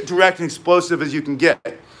immediate, direct, and explosive as you can get.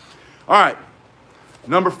 All right,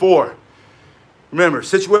 number 4. Remember,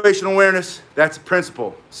 situational awareness, that's a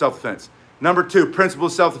principle, self-defense. Number 2, principle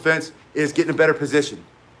of self-defense is getting a better position.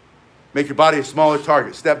 Make your body a smaller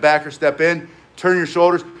target. Step back or step in, turn your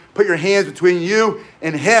shoulders, put your hands between you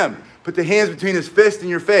and him. Put the hands between his fist and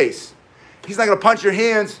your face. He's not going to punch your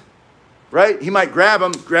hands, right? He might grab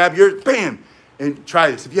them, grab yours, bam, and try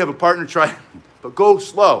this. If you have a partner, try it, but go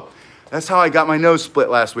slow. That's how I got my nose split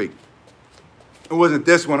last week. It wasn't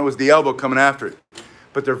this one, it was the elbow coming after it.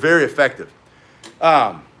 But they're very effective.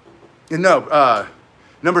 Number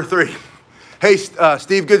 3. Hey,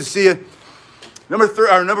 Steve, good to see you. Number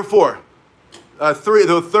 4.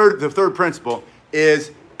 The third principle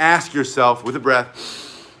is ask yourself with a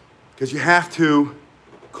breath, because you have to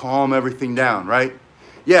calm everything down, right?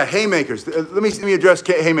 Yeah, haymakers. Let me address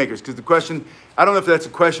haymakers, because the question, I don't know if that's a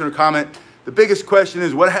question or comment. The biggest question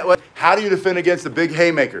is, how do you defend against a big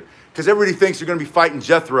haymaker? Because everybody thinks you're going to be fighting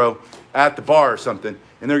Jethro at the bar or something,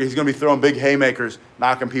 and he's going to be throwing big haymakers,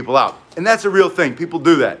 knocking people out. And that's a real thing. People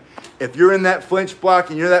do that. If you're in that flinch block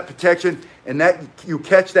and you're that protection, and you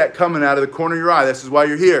catch that coming out of the corner of your eye, this is why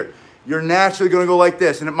you're here. You're naturally going to go like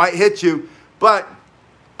this, and it might hit you, but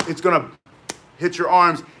it's going to hit your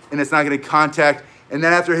arms, and it's not going to contact. And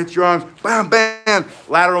then after it hits your arms, bam, bam,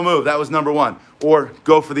 lateral move. That was number 1. Or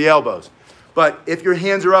go for the elbows. But if your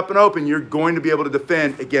hands are up and open, you're going to be able to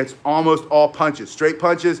defend against almost all punches. Straight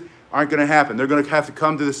punches aren't going to happen. They're going to have to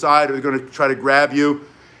come to the side, or they're going to try to grab you,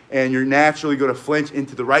 and you're naturally going to flinch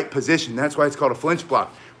into the right position. That's why it's called a flinch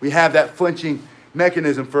block. We have that flinching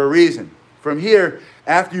mechanism for a reason. From here,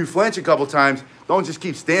 after you flinch a couple times, don't just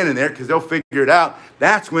keep standing there, because they'll figure it out.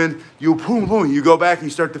 That's when you boom, boom, you go back and you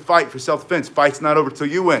start to fight for self-defense. Fight's not over till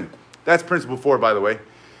you win. That's principle 4, by the way.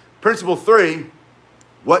 Principle 3,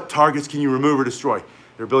 what targets can you remove or destroy?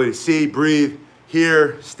 Their ability to see, breathe,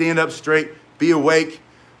 hear, stand up straight, be awake,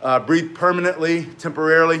 breathe permanently,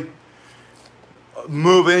 temporarily,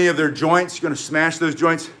 move any of their joints. You're going to smash those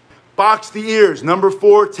joints. Box the ears. Number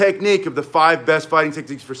 4 technique of the 5 best fighting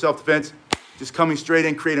techniques for self-defense. Just coming straight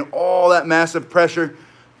in, creating all that massive pressure,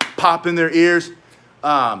 pop in their ears.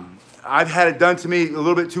 I've had it done to me a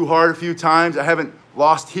little bit too hard a few times. I haven't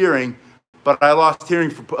lost hearing, but I lost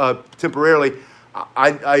hearing temporarily.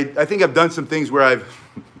 I think I've done some things where I've,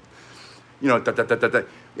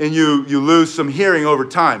 and you lose some hearing over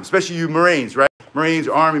time, especially you Marines, right? Marines,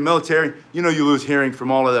 Army, military, you lose hearing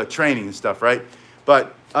from all of the training and stuff, right?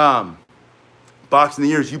 But boxing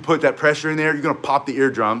the ears, you put that pressure in there, you're going to pop the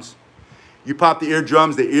eardrums. You pop the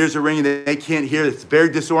eardrums, the ears are ringing, they can't hear. It's very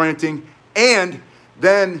disorienting. And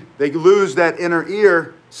then they lose that inner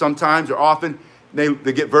ear sometimes or often. They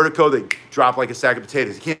get vertigo, they drop like a sack of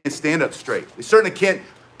potatoes. They can't stand up straight. They certainly can't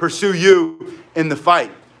pursue you in the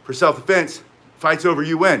fight. for self-defense, fights over,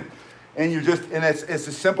 you win. And you're just, and it's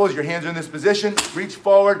as simple as your hands are in this position, reach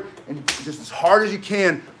forward, and just as hard as you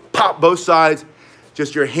can, pop both sides,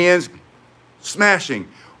 just your hands smashing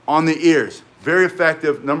on the ears. Very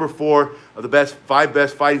effective. Number 4 of the 5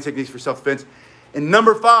 best fighting techniques for self-defense. And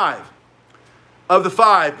number 5 of the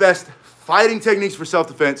 5 best fighting techniques for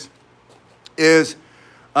self-defense is,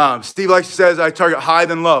 Steve likes to says, I target high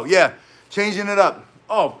then low. Yeah, changing it up.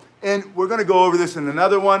 Oh, and we're going to go over this in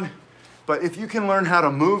another one, but if you can learn how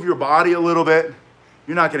to move your body a little bit,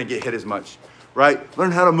 you're not going to get hit as much, right?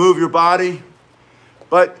 Learn how to move your body.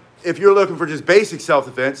 But if you're looking for just basic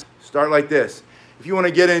self-defense, start like this. If you want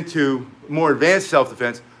to get into more advanced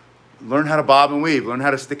self-defense, learn how to bob and weave, learn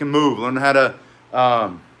how to stick and move, learn how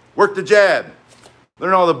to work the jab,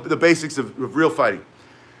 learn all the basics of real fighting.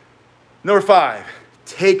 Number 5,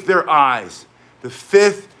 take their eyes. The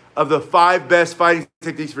 5th of the 5 best fighting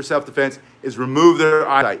techniques for self-defense is remove their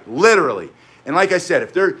eyesight, literally. And like I said,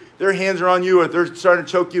 if their hands are on you or if they're starting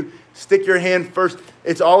to choke you, stick your hand first.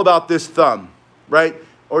 It's all about this thumb, right?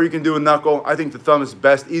 Or you can do a knuckle. I think the thumb is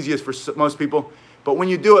best, easiest for most people. But when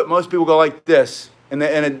you do it, most people go like this,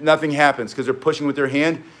 and nothing happens because they're pushing with their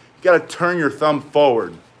hand. You got to turn your thumb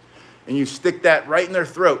forward, and you stick that right in their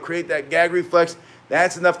throat, create that gag reflex.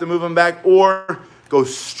 That's enough to move them back, or go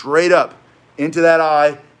straight up into that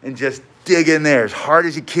eye and just dig in there as hard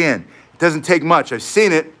as you can. It doesn't take much. I've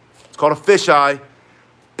seen it. It's called a fish eye.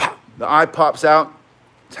 Pop. The eye pops out.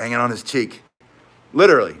 It's hanging on his cheek.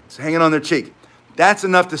 Literally, it's hanging on their cheek. That's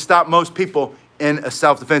enough to stop most people in a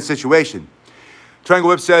self-defense situation. Triangle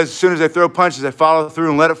Whip says, as soon as I throw punches, I follow through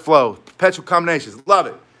and let it flow. Perpetual combinations, love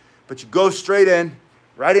it. But you go straight in,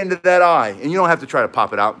 right into that eye, and you don't have to try to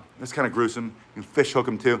pop it out. That's kind of gruesome. You can fish hook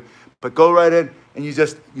them too. But go right in, and you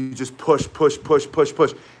just push, push, push, push,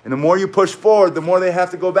 push. And the more you push forward, the more they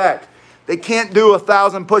have to go back. They can't do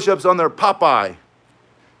 1,000 push-ups on their Popeye.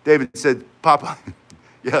 David said, Popeye.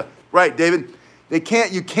 Yeah, right, David. They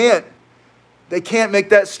can't make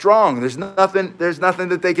that strong. There's nothing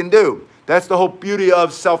that they can do. That's the whole beauty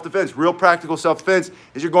of self-defense. Real practical self-defense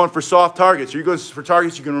is you're going for soft targets. You're going for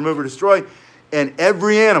targets you can remove or destroy. And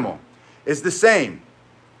every animal is the same.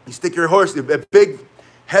 You stick your horse, a big,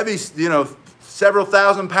 heavy, several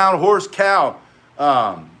thousand-pound horse, cow,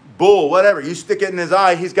 bull, whatever. You stick it in his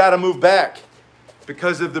eye, he's got to move back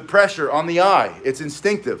because of the pressure on the eye. It's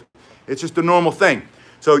instinctive. It's just a normal thing.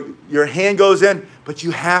 So your hand goes in, but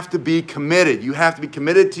you have to be committed. You have to be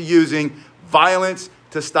committed to using violence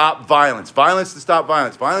to stop violence. Violence to stop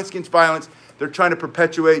violence. Violence against violence. They're trying to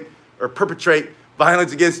perpetuate or perpetrate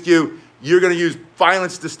violence against you. You're going to use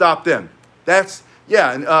violence to stop them. That's,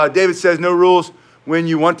 yeah, and David says no rules when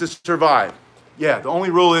you want to survive. Yeah, the only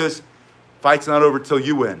rule is fight's not over till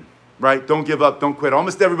you win, right? Don't give up, don't quit.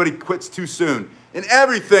 Almost everybody quits too soon in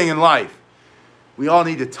everything in life. We all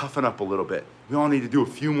need to toughen up a little bit. We all need to do a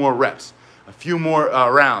few more reps, a few more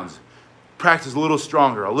rounds. Practice a little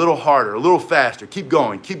stronger, a little harder, a little faster. Keep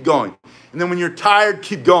going, keep going. And then when you're tired,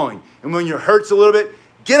 keep going. And when your hurts a little bit,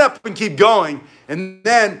 get up and keep going. And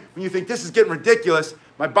then when you think this is getting ridiculous,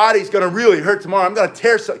 my body's going to really hurt tomorrow, I'm going to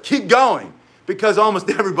tear something. Keep going, because almost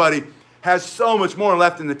everybody has so much more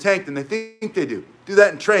left in the tank than they think they do. Do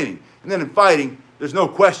that in training. And then in fighting, there's no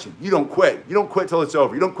question. You don't quit. You don't quit till it's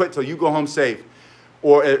over. You don't quit till you go home safe.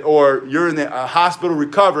 Or you're in the hospital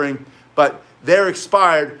recovering, but they're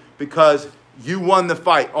expired because you won the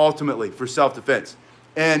fight ultimately for self-defense.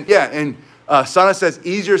 And yeah, and Sana says,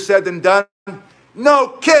 easier said than done. No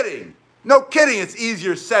kidding. No kidding, it's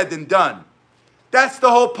easier said than done. That's the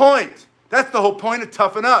whole point. That's the whole point of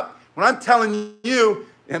toughen up. When I'm telling you,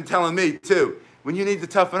 I'm telling me too, when you need to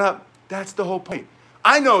toughen up, that's the whole point.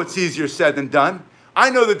 I know it's easier said than done. I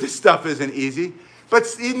know that this stuff isn't easy. But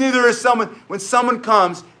neither is someone, when someone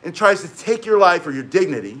comes and tries to take your life or your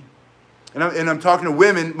dignity, and I'm talking to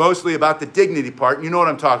women mostly about the dignity part, and you know what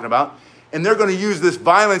I'm talking about, and they're going to use this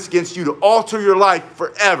violence against you to alter your life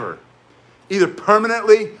forever, either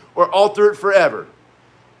permanently or alter it forever.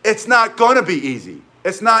 It's not going to be easy.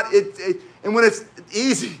 It's not, and when it's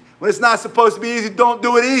easy, when it's not supposed to be easy, don't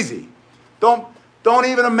do it easy. Don't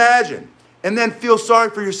even imagine. And then feel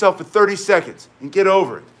sorry for yourself for 30 seconds and get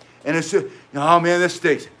over it. And it's just, oh man, this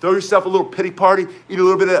stinks. Throw yourself a little pity party, eat a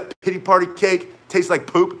little bit of that pity party cake, tastes like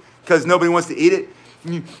poop because nobody wants to eat it.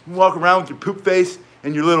 And you walk around with your poop face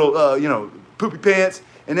and your little, poopy pants,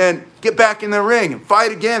 and then get back in the ring and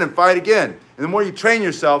fight again and fight again. And the more you train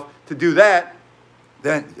yourself to do that,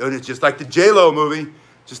 then it's just like the J-Lo movie,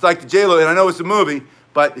 just like the J-Lo, and I know it's a movie,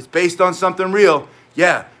 but it's based on something real.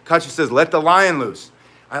 Yeah, Katya says, let the lion loose.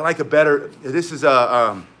 I like a better, this is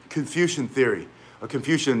a Confucian theory. a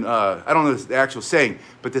Confucian, I don't know the actual saying,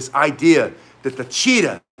 but this idea that the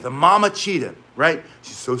cheetah, the mama cheetah, right?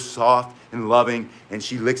 She's so soft and loving, and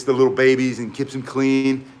she licks the little babies and keeps them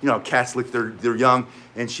clean. You know, cats lick their young,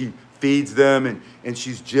 and she feeds them, and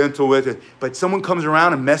she's gentle with it. But someone comes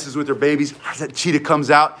around and messes with her babies, that cheetah comes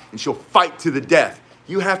out, and she'll fight to the death.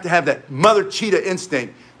 You have to have that mother cheetah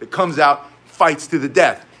instinct that comes out, fights to the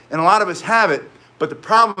death. And a lot of us have it, but the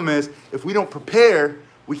problem is, if we don't prepare,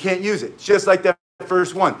 we can't use it. Just like that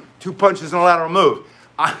first one, 2 punches and a lateral move.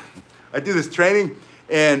 I do this training,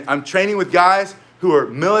 and I'm training with guys who are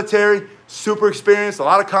military, super experienced, a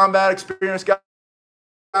lot of combat experienced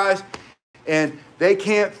guys, and they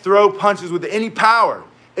can't throw punches with any power.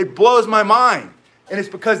 It blows my mind, and it's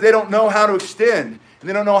because they don't know how to extend, and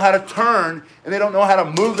they don't know how to turn, and they don't know how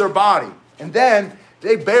to move their body. And then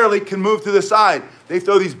they barely can move to the side. They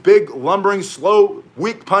throw these big, lumbering, slow,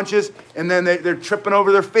 weak punches, and then they're tripping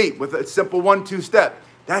over their feet with a simple 1-2 step.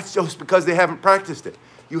 That's just because they haven't practiced it.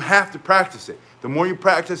 You have to practice it. The more you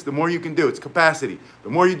practice, the more you can do. It's capacity. The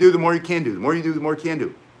more you do, the more you can do. The more you do, the more you can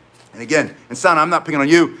do. And again, and son, I'm not picking on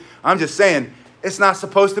you. I'm just saying it's not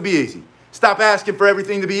supposed to be easy. Stop asking for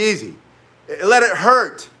everything to be easy. Let it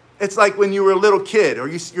hurt. It's like when you were a little kid, or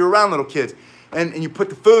you're around little kids, and you put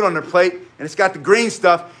the food on their plate, and it's got the green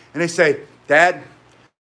stuff, and they say, Dad,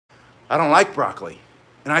 I don't like broccoli.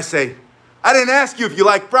 And I say, I didn't ask you if you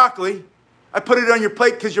like broccoli. I put it on your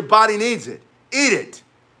plate because your body needs it. Eat it.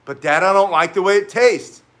 But Dad, I don't like the way it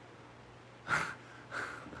tastes.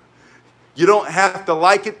 You don't have to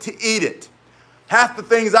like it to eat it. Half the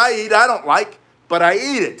things I eat, I don't like, but I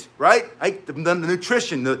eat it, right? The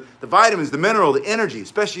nutrition, the vitamins, the mineral, the energy,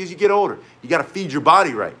 especially as you get older. You got to feed your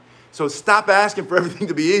body right. So stop asking for everything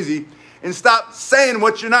to be easy and stop saying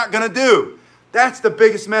what you're not going to do. That's the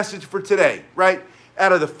biggest message for today, right?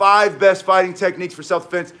 Out of the 5 best fighting techniques for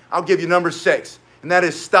self-defense, I'll give you number 6. And that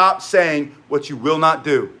is stop saying what you will not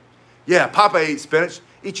do. Yeah, Papa ate spinach.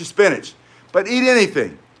 Eat your spinach. But eat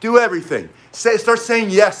anything. Do everything. Start saying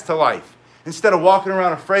yes to life. Instead of walking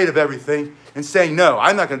around afraid of everything and saying, no,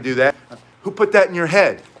 I'm not going to do that. Who put that in your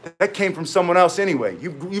head? That came from someone else anyway.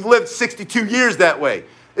 You've lived 62 years that way.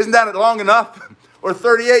 Isn't that long enough? Or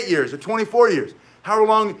 38 years or 24 years. However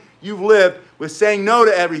long you've lived with saying no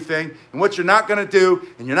to everything and what you're not going to do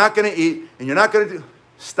and you're not going to eat and you're not going to do.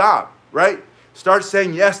 Stop, right? Start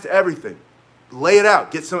saying yes to everything. Lay it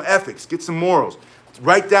out. Get some ethics. Get some morals.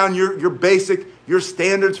 Write down your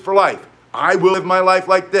standards for life. I will live my life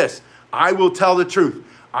like this. I will tell the truth.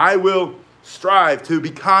 I will strive to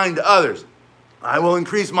be kind to others. I will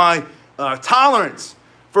increase my tolerance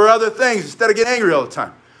for other things instead of getting angry all the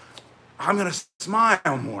time. I'm going to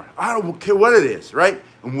smile more. I don't care what it is, right?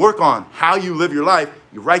 And work on how you live your life.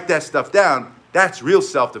 You write that stuff down. That's real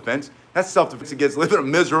self-defense. That's self-defense against living a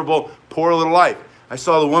miserable, poor little life. I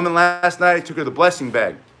saw the woman last night. I took her the blessing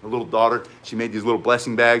bag. Her little daughter, she made these little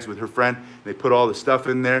blessing bags with her friend. They put all the stuff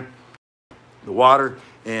in there, the water,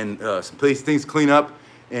 and some things to clean up,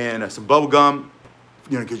 and some bubble gum,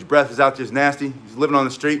 you know, because your breath is out there, it's nasty. She's living on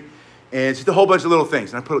the street. And just a whole bunch of little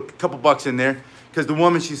things. And I put a couple bucks in there because the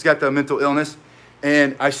woman, she's got the mental illness.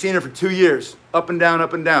 And I've seen her for 2 years, up and down,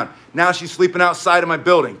 up and down. Now she's sleeping outside of my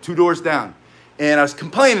building, 2 doors down. And I was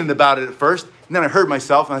complaining about it at first. And then I heard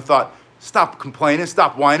myself and I thought, stop complaining,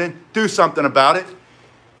 stop whining, do something about it.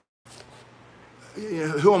 You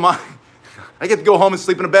know, who am I? I get to go home and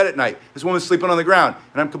sleep in a bed at night. This woman's sleeping on the ground.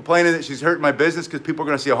 And I'm complaining that she's hurting my business because people are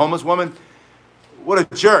going to see a homeless woman. What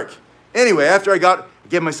a jerk. Anyway, after I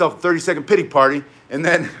gave myself a 30-second pity party, and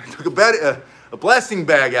then I took a blessing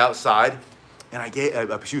bag outside, and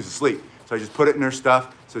she was asleep. So I just put it in her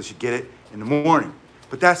stuff so she'd get it in the morning.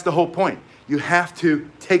 But that's the whole point. You have to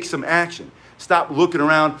take some action. Stop looking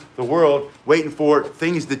around the world, waiting for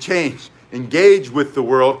things to change. Engage with the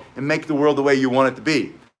world and make the world the way you want it to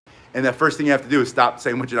be. And that first thing you have to do is stop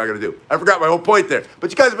saying what you're not going to do. I forgot my whole point there.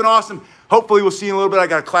 But you guys have been awesome. Hopefully we'll see you in a little bit. I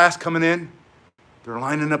got a class coming in. They're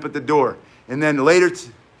lining up at the door. And then later, it's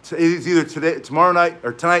either tomorrow night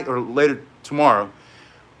or tonight or later tomorrow,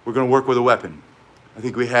 we're going to work with a weapon. I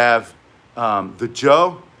think we have the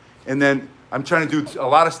Joe, and then I'm trying to do a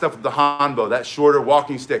lot of stuff with the Hanbo, that shorter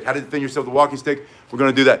walking stick. How to defend yourself with a walking stick. We're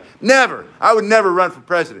going to do that. Never. I would never run for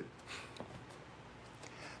president.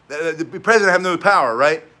 The president have no power,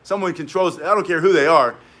 right? Someone controls, I don't care who they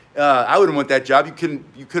are. I wouldn't want that job.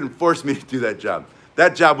 You couldn't force me to do that job.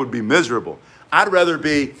 That job would be miserable. I'd rather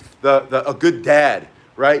be a good dad,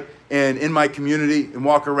 right? And in my community and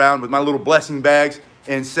walk around with my little blessing bags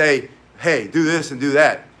and say, hey, do this and do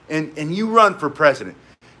that. And you run for president.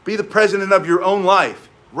 Be the president of your own life.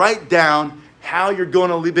 Write down how you're going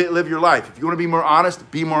to live your life. If you want to be more honest,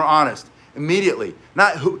 be more honest. immediately.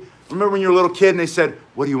 Not who. Remember when you were a little kid and they said,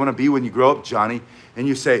 what do you want to be when you grow up, Johnny? And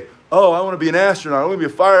you say, oh, I want to be an astronaut, I want to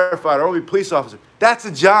be a firefighter, I want to be a police officer. That's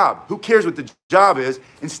a job. Who cares what the job is?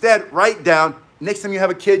 Instead, write down, next time you have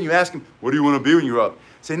a kid and you ask him, what do you want to be when you grow up?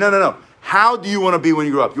 Say, no, no, no. How do you want to be when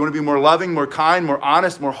you grow up? You want to be more loving, more kind, more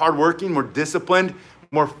honest, more hardworking, more disciplined,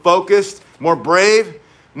 more focused, more brave,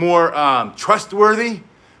 more trustworthy,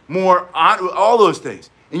 more all those things.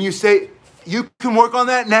 And you say, you can work on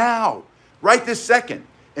that now, right this second.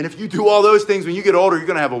 And if you do all those things when you get older, you're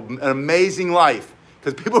going to have an amazing life.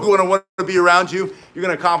 Because people are going to want to be around you. You're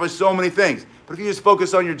going to accomplish so many things. But if you just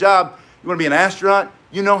focus on your job, you want to be an astronaut,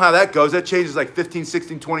 you know how that goes. That changes like 15,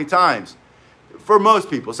 16, 20 times. For most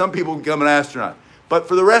people. Some people become an astronaut. But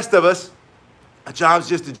for the rest of us, a job's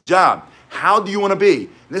just a job. How do you want to be?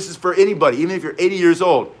 And this is for anybody, even if you're 80 years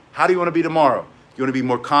old. How do you want to be tomorrow? You want to be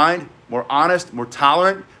more kind, more honest, more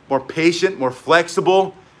tolerant, more patient, more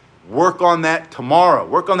flexible? Work on that tomorrow.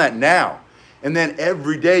 Work on that now. And then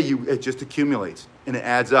every day it just accumulates and it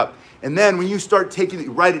adds up. And then when you start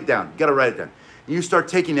write it down. You got to write it down. And you start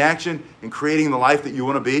taking action and creating the life that you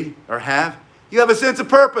want to be or have, you have a sense of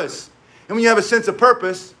purpose. And when you have a sense of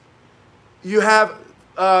purpose, you have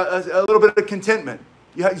a little bit of contentment.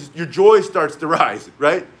 Your joy starts to rise,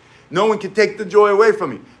 right? No one can take the joy away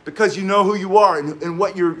from you because you know who you are and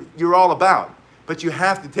what you're all about. But you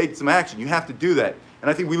have to take some action. You have to do that. And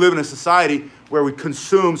I think we live in a society where we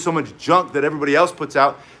consume so much junk that everybody else puts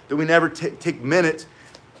out that we never take minutes.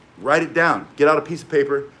 Write it down. Get out a piece of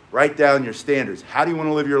paper. Write down your standards. How do you want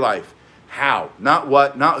to live your life? How? Not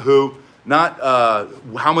what, not who, not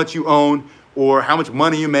how much you own or how much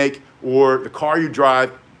money you make or the car you drive.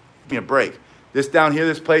 Give me a break. This down here,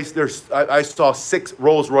 this place, I saw 6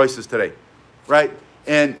 Rolls Royces today, right?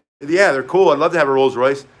 And yeah, they're cool. I'd love to have a Rolls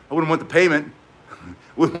Royce. I wouldn't want the payment.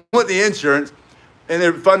 Wouldn't want the insurance. And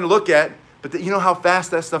they're fun to look at, but you know how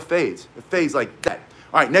fast that stuff fades. It fades like that.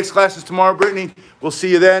 All right, next class is tomorrow, Brittany. We'll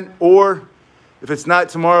see you then. Or if it's not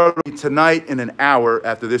tomorrow, it'll be tonight in an hour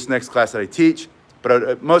after this next class that I teach.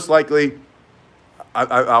 But most likely,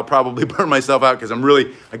 I'll probably burn myself out because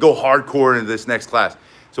I go hardcore into this next class.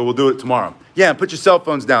 So we'll do it tomorrow. Yeah, and put your cell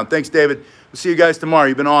phones down. Thanks, David. We'll see you guys tomorrow.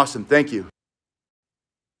 You've been awesome. Thank you.